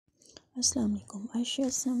Asslamualikum. I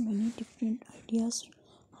share some many different ideas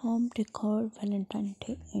home decor Valentine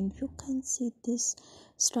Day, and you can see this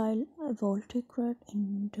style wall decor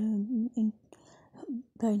and in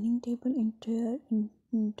dining table interior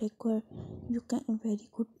in decor. You can very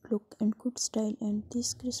good look and good style, and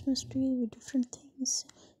this Christmas tree with different things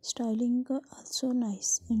styling also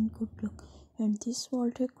nice and good look, and this wall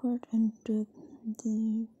decor and the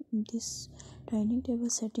this dining table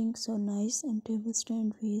setting so nice, and table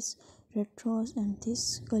stand with red rose, and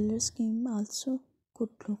this color scheme also good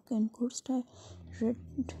look and good style, red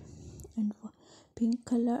and pink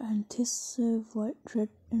color, and this white red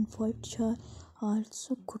and white char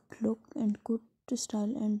also good look and good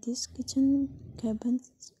style, and this kitchen cabin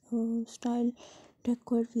style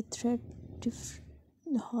decor with red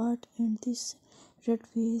heart, and this red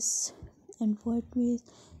vase and white vase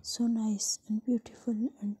so nice and beautiful,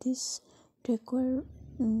 and this decor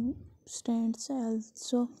stands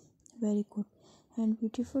also very good and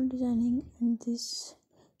beautiful designing, and this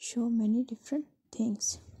show many different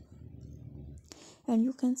things, and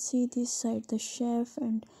you can see this side the chef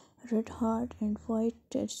and red heart and white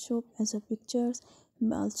soap as a pictures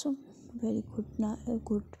also very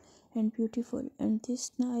good and beautiful, and this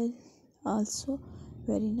style also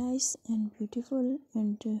very nice and beautiful,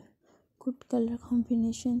 and good color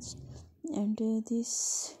combinations, and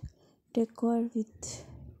this decor with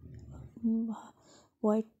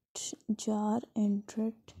white jar and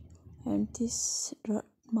red, and this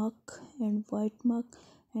mug and white mug,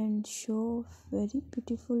 and show very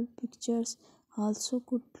beautiful pictures also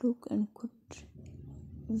good look and good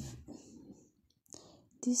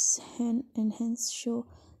this hand enhance show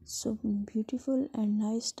so beautiful and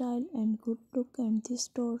nice style and good look, and this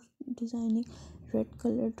door designing red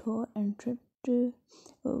colored door and red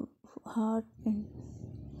heart, and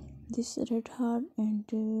this red heart and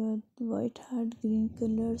white heart green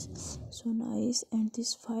colors so nice, and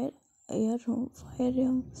this fire room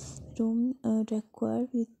decor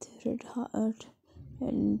with red heart,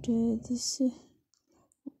 and this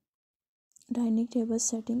dining table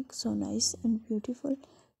setting so nice and beautiful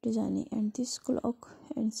designing, and this clock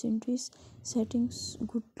and sceneries settings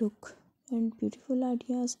good look and beautiful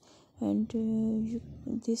ideas, and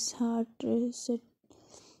this heart set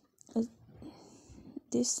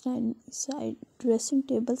this side dressing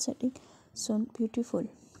table setting so beautiful.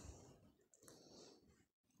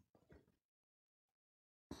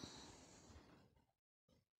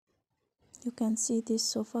 You can see this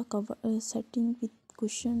sofa cover setting with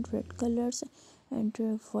cushion red colors and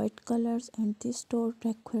white colors, and this door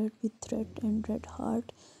decorated with red and red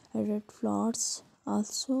heart and red flowers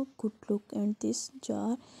also good look, and this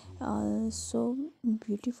jar so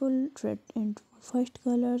beautiful red and white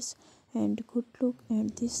colors and good look, and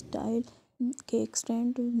this style cake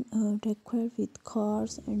stand decorated with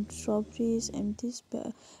cars and strawberries, and this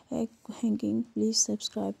egg hanging. Please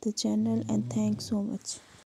subscribe the channel, and thanks so much.